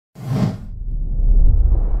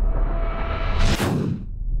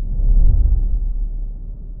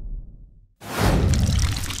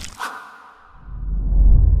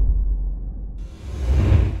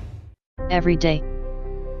every day.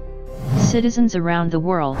 Citizens around the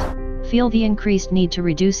world feel the increased need to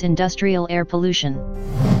reduce industrial air pollution.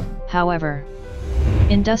 However,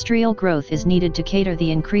 industrial growth is needed to cater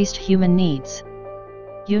the increased human needs.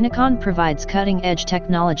 Unicon provides cutting-edge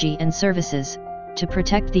technology and services to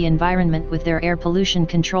protect the environment with their air pollution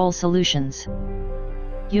control solutions.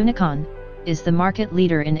 Unicon is the market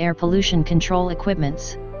leader in air pollution control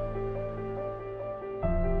equipments.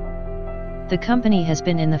 The company has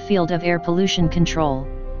been in the field of air pollution control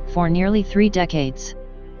for nearly 3 decades.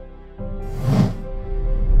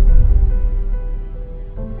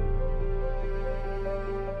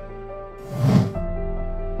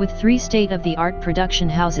 With 3 state-of-the-art production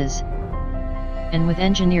houses, and with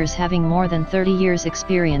engineers having more than 30 years'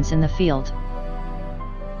 experience in the field.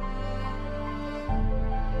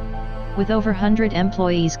 With over 100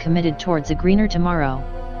 employees committed towards a greener tomorrow,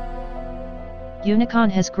 Unicon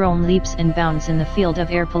has grown leaps and bounds in the field of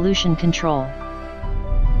air pollution control.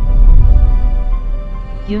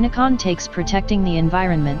 Unicon takes protecting the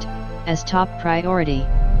environment as top priority.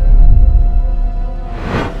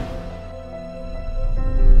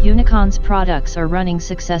 Unicon's products are running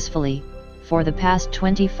successfully for the past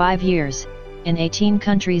 25 years in 18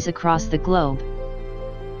 countries across the globe.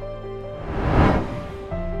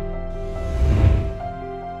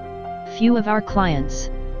 Few of our clients.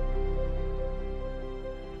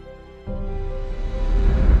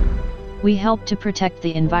 We help to protect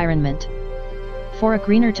the environment for a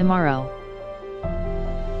greener tomorrow.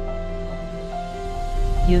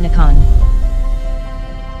 Unicon.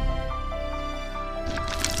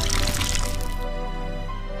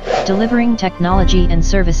 Delivering technology and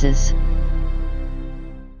services.